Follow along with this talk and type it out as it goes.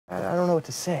I don't know what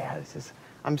to say.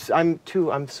 I'm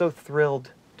so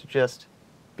thrilled to just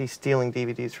be stealing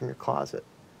DVDs from your closet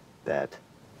that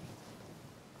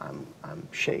I'm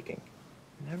shaking.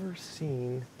 Never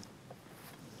seen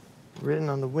Written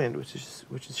on the Wind, which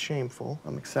is shameful.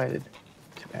 I'm excited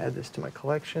to add this to my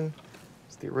collection.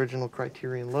 It's the original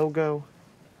Criterion logo.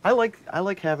 I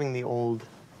like having the old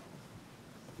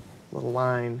little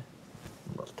line,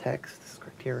 little text. This is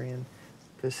Criterion.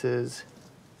 This is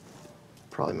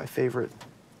probably my favorite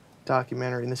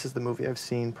documentary, and this is the movie I've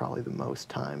seen probably the most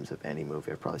times of any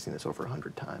movie. I've probably seen this over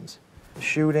 100 times. The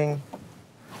shooting.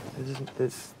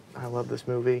 I love this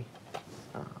movie.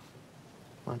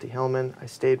 Monty Hellman. I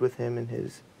stayed with him in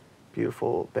his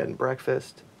beautiful bed and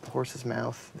breakfast. The Horse's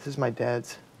Mouth. This is my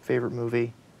dad's favorite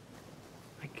movie.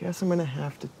 I guess I'm gonna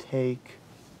have to take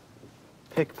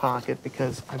Pickpocket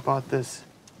because I bought this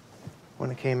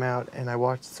when it came out and I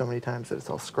watched it so many times that it's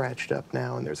all scratched up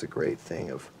now, and there's a great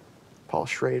thing of Paul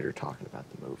Schrader talking about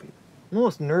the movie. I'm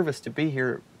almost nervous to be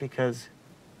here because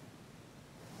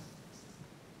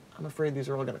I'm afraid these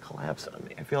are all gonna collapse on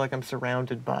me. I feel like I'm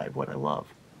surrounded by what I love.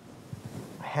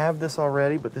 I have this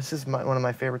already, but this is one of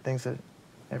my favorite things that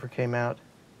ever came out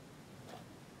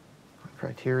on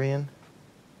Criterion.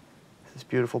 This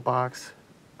beautiful box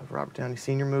of Robert Downey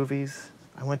Sr. movies.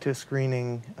 I went to a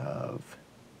screening of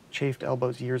Chafed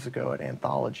Elbows years ago at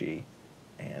Anthology,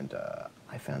 and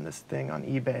I found this thing on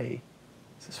eBay.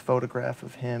 It's this photograph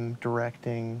of him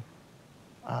directing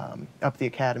Up the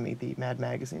Academy, the Mad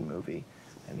Magazine movie,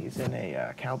 and he's in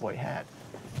a cowboy hat,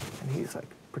 and he's like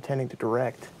pretending to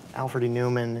direct Alfred E.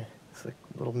 Newman, this like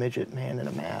little midget man in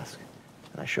a mask.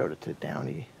 And I showed it to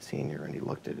Downey Sr., and he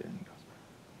looked at it and he goes,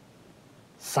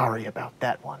 "Sorry about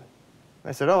that one." And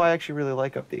I said, "Oh, I actually really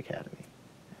like Up the Academy."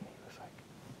 And he was like,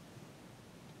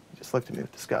 he just looked at me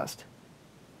with disgust.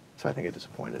 So I think I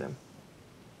disappointed him.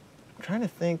 I'm trying to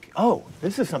think, oh,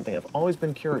 this is something I've always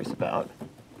been curious about.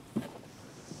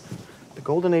 The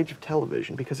Golden Age of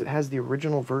Television, because it has the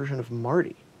original version of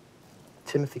Marty.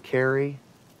 Timothy Carey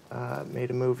made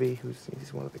a movie.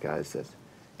 He's one of the guys that's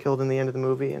killed in the end of the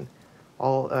movie, and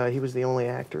he was the only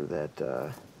actor that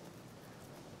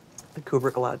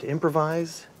Kubrick allowed to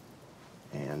improvise,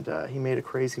 and he made a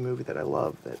crazy movie that I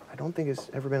love that I don't think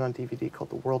has ever been on DVD called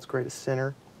The World's Greatest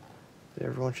Sinner that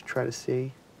everyone should try to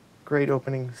see. Great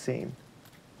opening scene.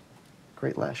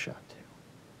 Great last shot, too.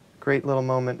 Great little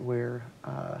moment where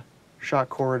shot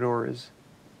corridor is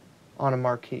on a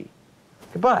marquee.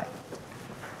 Goodbye.